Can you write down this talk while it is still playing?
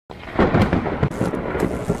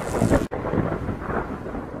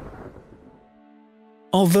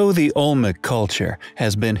Although the Olmec culture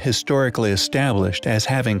has been historically established as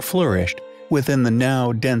having flourished within the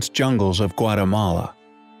now dense jungles of Guatemala,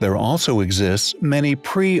 there also exists many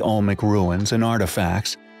pre-Olmec ruins and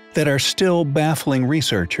artifacts that are still baffling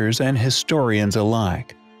researchers and historians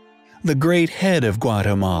alike. The Great Head of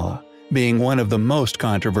Guatemala being one of the most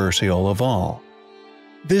controversial of all.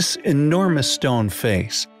 This enormous stone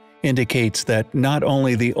face indicates that not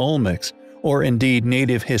only the Olmecs, or indeed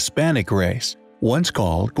native Hispanic race, once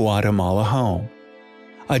called Guatemala home.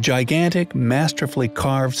 A gigantic, masterfully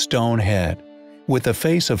carved stone head, with a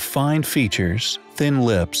face of fine features, thin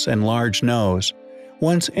lips, and large nose,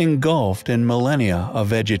 once engulfed in millennia of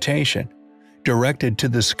vegetation, directed to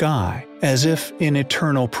the sky as if in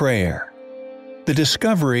eternal prayer. The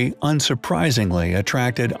discovery unsurprisingly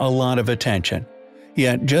attracted a lot of attention,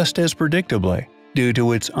 yet just as predictably, due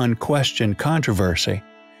to its unquestioned controversy,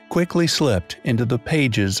 quickly slipped into the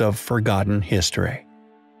pages of forgotten history.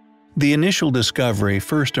 The initial discovery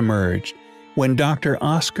first emerged when Dr.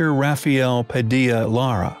 Oscar Rafael Padilla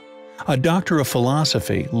Lara, a doctor of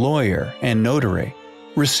philosophy, lawyer, and notary,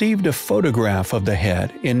 received a photograph of the head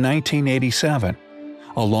in 1987.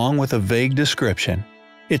 Along with a vague description,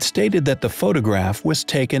 it stated that the photograph was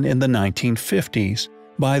taken in the 1950s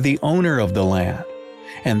by the owner of the land,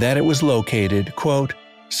 and that it was located, quote,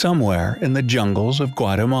 somewhere in the jungles of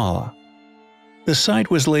Guatemala. The site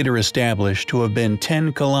was later established to have been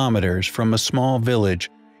 10 kilometers from a small village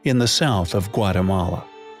in the south of Guatemala.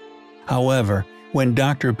 However, when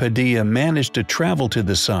Dr. Padilla managed to travel to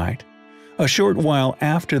the site, a short while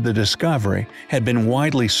after the discovery had been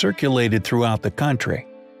widely circulated throughout the country,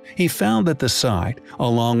 he found that the site,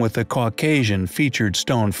 along with the Caucasian-featured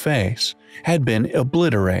stone face, had been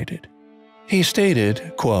obliterated. He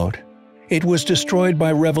stated, quote, "It was destroyed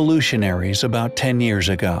by revolutionaries about 10 years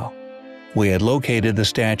ago. We had located the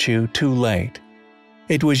statue too late.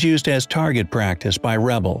 It was used as target practice by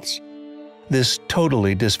rebels. This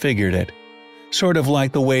totally disfigured it, sort of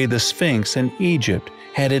like the way the Sphinx in Egypt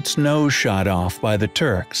had its nose shot off by the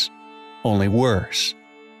Turks, only worse.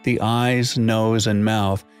 The eyes, nose, and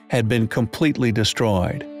mouth had been completely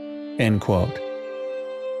destroyed." End quote.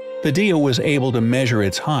 Padilla was able to measure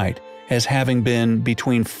its height as having been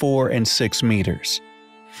between 4 and 6 meters.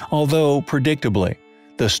 Although, predictably,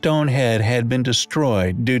 the stone head had been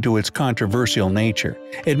destroyed due to its controversial nature,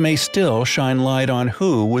 it may still shine light on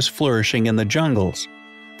who was flourishing in the jungles,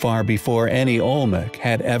 far before any Olmec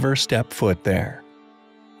had ever stepped foot there.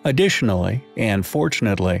 Additionally, and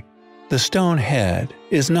fortunately, the stone head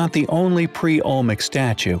is not the only pre-Olmec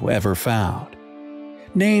statue ever found.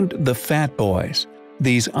 Named the Fat Boys,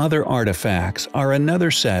 these other artifacts are another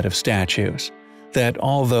set of statues that,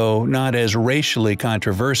 although not as racially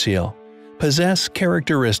controversial, possess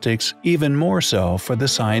characteristics even more so for the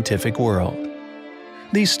scientific world.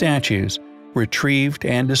 These statues, retrieved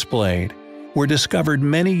and displayed, were discovered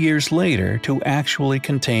many years later to actually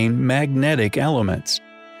contain magnetic elements,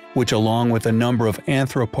 which, along with a number of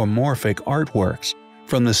anthropomorphic artworks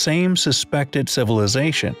from the same suspected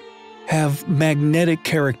civilization, have magnetic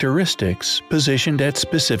characteristics positioned at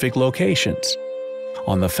specific locations.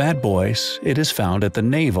 On the Fat Boys, it is found at the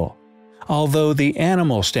navel, although the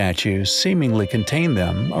animal statues seemingly contain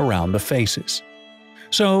them around the faces.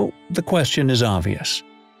 So, the question is obvious.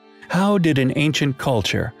 How did an ancient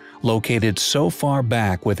culture, located so far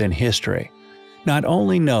back within history, not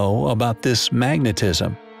only know about this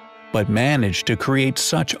magnetism, but manage to create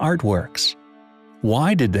such artworks?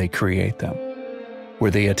 Why did they create them?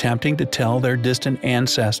 Were they attempting to tell their distant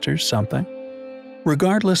ancestors something?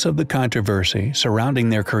 Regardless of the controversy surrounding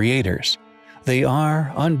their creators, they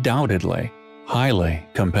are undoubtedly highly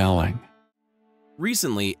compelling.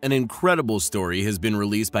 Recently, an incredible story has been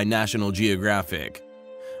released by National Geographic.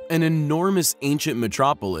 An enormous ancient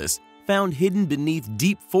metropolis found hidden beneath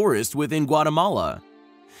deep forest within Guatemala.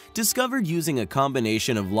 Discovered using a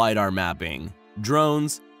combination of LiDAR mapping,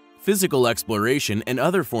 drones, physical exploration, and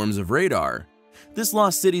other forms of radar. This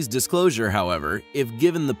lost city's disclosure, however, if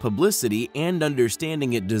given the publicity and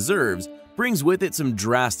understanding it deserves, brings with it some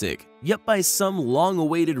drastic, yet by some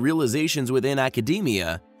long-awaited realizations within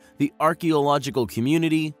academia, the archaeological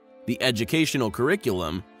community, the educational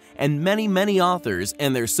curriculum, and many authors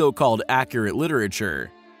and their so-called accurate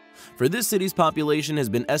literature. For this city's population has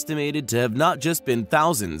been estimated to have not just been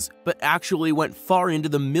thousands, but actually went far into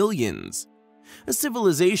the millions. A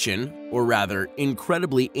civilization, or rather,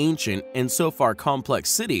 incredibly ancient and so far complex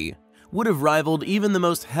city, would have rivaled even the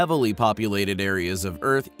most heavily populated areas of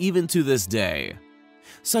Earth even to this day.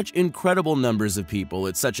 Such incredible numbers of people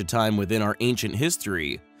at such a time within our ancient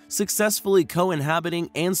history Successfully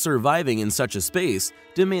co-inhabiting and surviving in such a space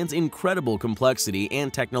demands incredible complexity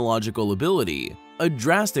and technological ability. A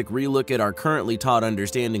drastic relook at our currently taught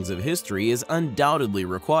understandings of history is undoubtedly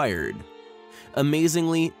required.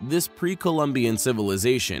 Amazingly, this pre-Columbian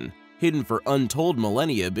civilization, hidden for untold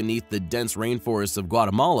millennia beneath the dense rainforests of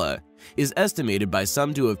Guatemala, is estimated by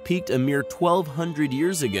some to have peaked a mere 1,200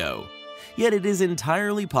 years ago. Yet it is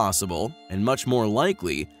entirely possible, and much more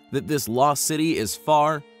likely, that this lost city is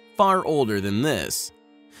far older than this.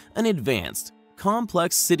 An advanced,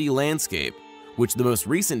 complex city landscape, which the most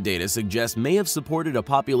recent data suggests may have supported a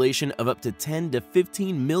population of up to 10 to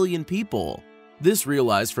 15 million people. This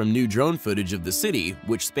realized from new drone footage of the city,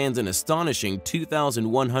 which spans an astonishing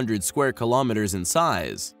 2,100 square kilometers in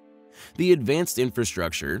size. The advanced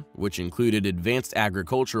infrastructure, which included advanced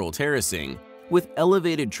agricultural terracing, with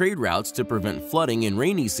elevated trade routes to prevent flooding in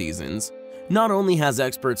rainy seasons, not only has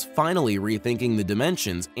experts finally rethinking the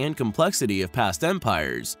dimensions and complexity of past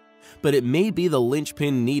empires, but it may be the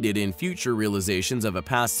linchpin needed in future realizations of a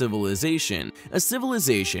past civilization, a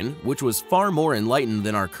civilization which was far more enlightened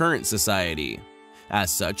than our current society.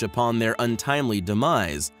 As such, upon their untimely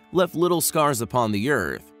demise, left little scars upon the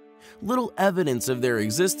earth, little evidence of their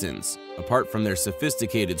existence, apart from their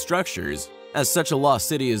sophisticated structures, as such a lost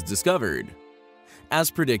city is discovered. As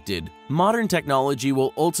predicted, modern technology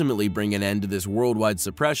will ultimately bring an end to this worldwide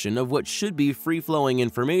suppression of what should be free-flowing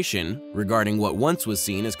information regarding what once was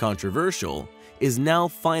seen as controversial, is now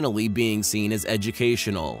finally being seen as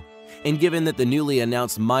educational. And given that the newly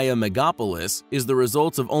announced Maya megapolis is the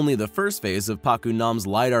result of only the first phase of Pakunam's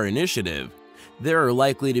LiDAR initiative, there are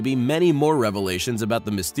likely to be many more revelations about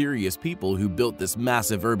the mysterious people who built this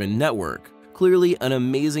massive urban network. Clearly an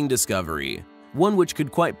amazing discovery, one which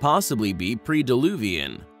could quite possibly be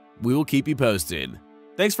pre-Diluvian. We will keep you posted.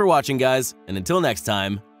 Thanks for watching, guys, and until next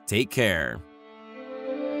time, take care.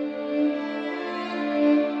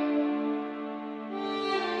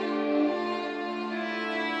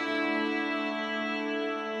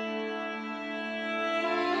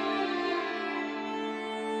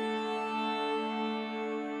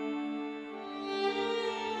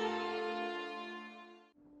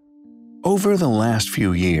 Over the last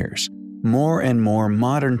few years, more and more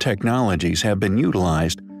modern technologies have been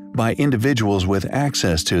utilized by individuals with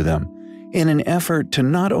access to them in an effort to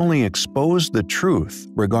not only expose the truth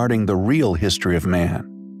regarding the real history of man,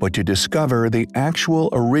 but to discover the actual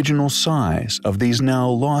original size of these now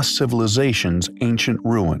lost civilizations' ancient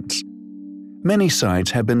ruins. Many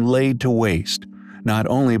sites have been laid to waste, not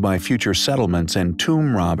only by future settlements and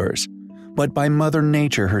tomb robbers, but by Mother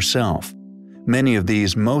Nature herself. Many of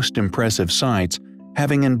these most impressive sites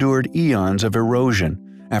having endured eons of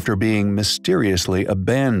erosion after being mysteriously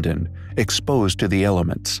abandoned, exposed to the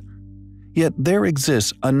elements. Yet there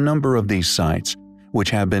exists a number of these sites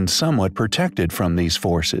which have been somewhat protected from these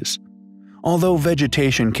forces. Although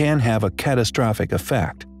vegetation can have a catastrophic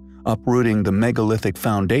effect, uprooting the megalithic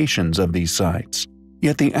foundations of these sites,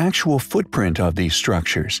 yet the actual footprint of these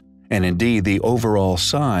structures, and indeed the overall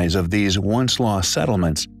size of these once-lost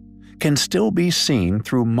settlements, can still be seen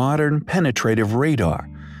through modern penetrative radar,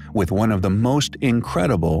 with one of the most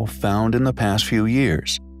incredible found in the past few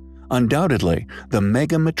years. Undoubtedly, the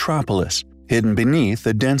mega metropolis hidden beneath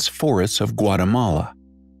the dense forests of Guatemala.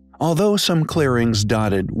 Although some clearings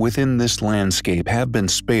dotted within this landscape have been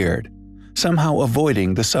spared, somehow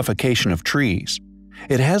avoiding the suffocation of trees,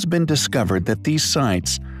 it has been discovered that these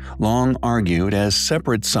sites, long argued as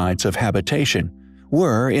separate sites of habitation,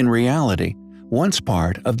 were, in reality, once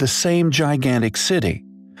part of the same gigantic city,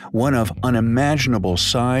 one of unimaginable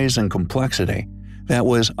size and complexity that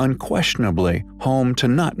was unquestionably home to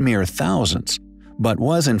not mere thousands, but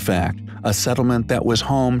was in fact a settlement that was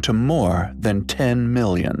home to more than 10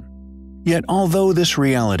 million. Yet although this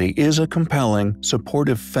reality is a compelling,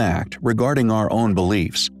 supportive fact regarding our own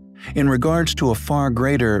beliefs, in regards to a far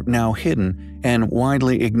greater, now hidden, and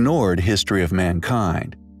widely ignored history of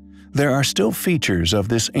mankind, there are still features of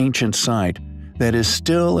this ancient site that is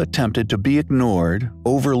still attempted to be ignored,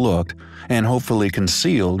 overlooked, and hopefully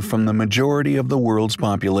concealed from the majority of the world's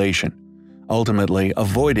population, ultimately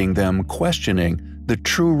avoiding them questioning the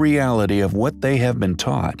true reality of what they have been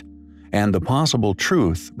taught, and the possible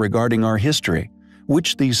truth regarding our history,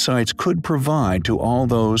 which these sites could provide to all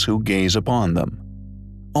those who gaze upon them.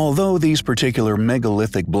 Although these particular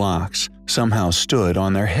megalithic blocks somehow stood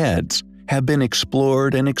on their heads, have been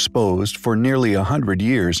explored and exposed for nearly 100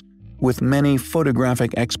 years, with many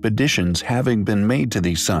photographic expeditions having been made to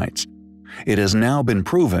these sites, it has now been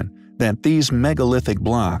proven that these megalithic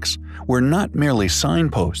blocks were not merely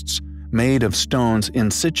signposts made of stones in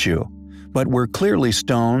situ, but were clearly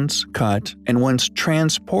stones cut and once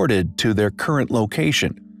transported to their current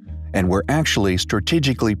location, and were actually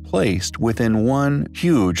strategically placed within one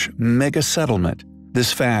huge mega-settlement.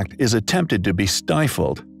 This fact is attempted to be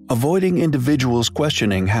stifled, avoiding individuals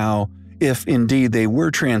questioning how, if indeed they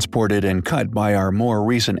were transported and cut by our more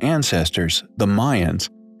recent ancestors, the Mayans,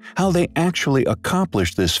 how they actually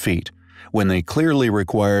accomplished this feat when they clearly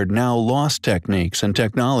required now lost techniques and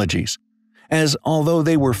technologies, as although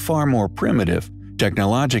they were far more primitive,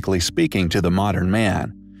 technologically speaking, to the modern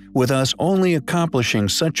man, with us only accomplishing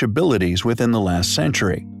such abilities within the last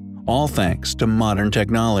century, all thanks to modern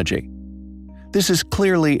technology. This is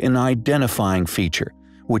clearly an identifying feature,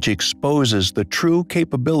 which exposes the true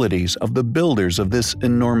capabilities of the builders of this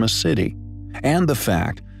enormous city, and the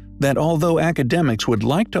fact that although academics would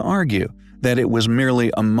like to argue that it was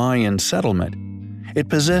merely a Mayan settlement, it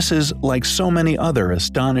possesses, like so many other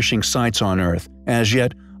astonishing sites on Earth, as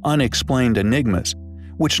yet unexplained enigmas,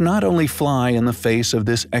 which not only fly in the face of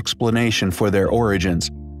this explanation for their origins,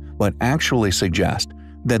 but actually suggest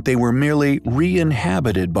that they were merely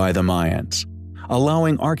re-inhabited by the Mayans,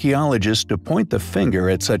 allowing archaeologists to point the finger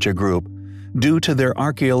at such a group due to their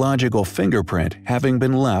archaeological fingerprint having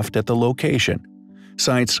been left at the location.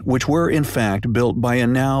 Sites which were in fact built by a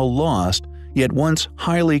now lost, yet once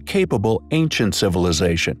highly capable ancient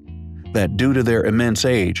civilization, that due to their immense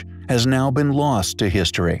age has now been lost to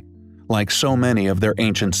history, like so many of their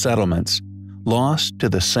ancient settlements, lost to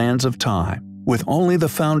the sands of time, with only the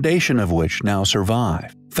foundation of which now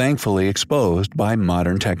survive, thankfully exposed by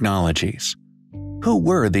modern technologies. Who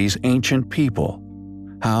were these ancient people?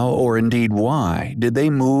 How, or indeed why, did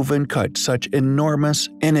they move and cut such enormous,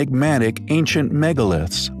 enigmatic ancient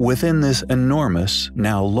megaliths within this enormous,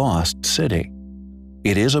 now lost city?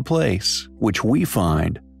 It is a place which we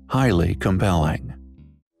find highly compelling.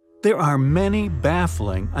 There are many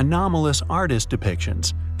baffling, anomalous artist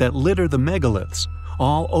depictions that litter the megaliths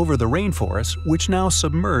all over the rainforests which now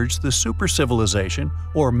submerge the super-civilization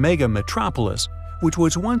or mega-metropolis which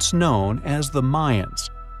was once known as the Mayans.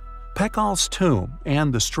 Pakal's tomb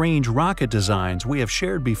and the strange rocket designs we have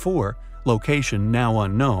shared before, location now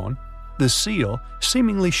unknown, the seal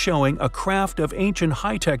seemingly showing a craft of ancient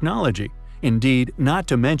high technology, indeed not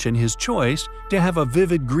to mention his choice to have a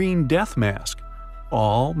vivid green death mask.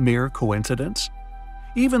 All mere coincidence?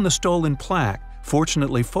 Even the stolen plaque,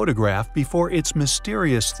 fortunately photographed before its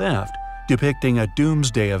mysterious theft, depicting a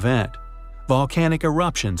doomsday event. Volcanic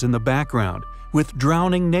eruptions in the background, with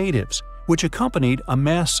drowning natives, which accompanied a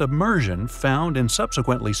mass submersion found and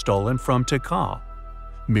subsequently stolen from Tikal.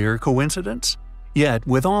 Mere coincidence? Yet,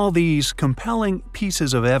 with all these compelling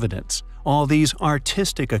pieces of evidence, all these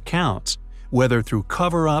artistic accounts, whether through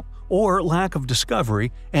cover-up or lack of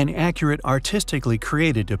discovery and accurate artistically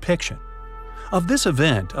created depiction, of this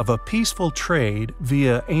event of a peaceful trade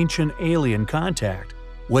via ancient alien contact,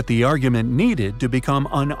 what the argument needed to become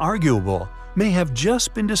unarguable may have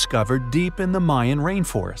just been discovered deep in the Mayan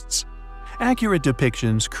rainforests. Accurate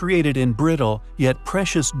depictions created in brittle yet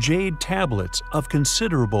precious jade tablets of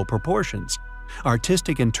considerable proportions,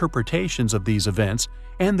 artistic interpretations of these events,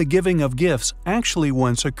 and the giving of gifts actually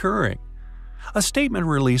once occurring. A statement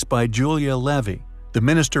released by Julia Levy, the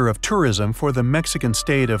Minister of Tourism for the Mexican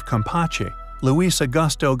state of Campeche, Luis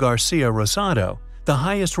Augusto Garcia Rosado, the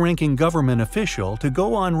highest-ranking government official to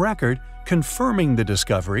go on record confirming the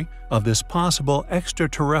discovery of this possible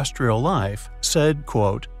extraterrestrial life, said,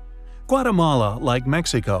 quote, "Guatemala, like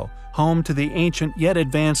Mexico, home to the ancient yet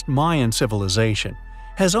advanced Mayan civilization,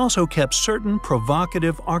 has also kept certain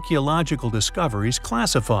provocative archaeological discoveries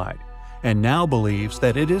classified, and now believes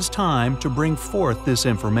that it is time to bring forth this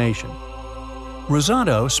information."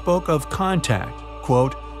 Rosado spoke of contact,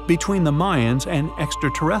 quote, "between the Mayans and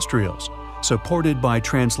extraterrestrials, supported by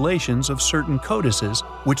translations of certain codices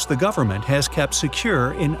which the government has kept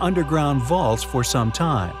secure in underground vaults for some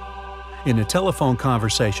time." In a telephone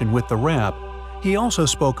conversation with the Rap, he also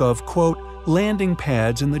spoke of, quote, "landing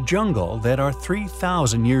pads in the jungle that are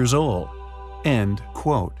 3,000 years old," end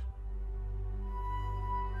quote.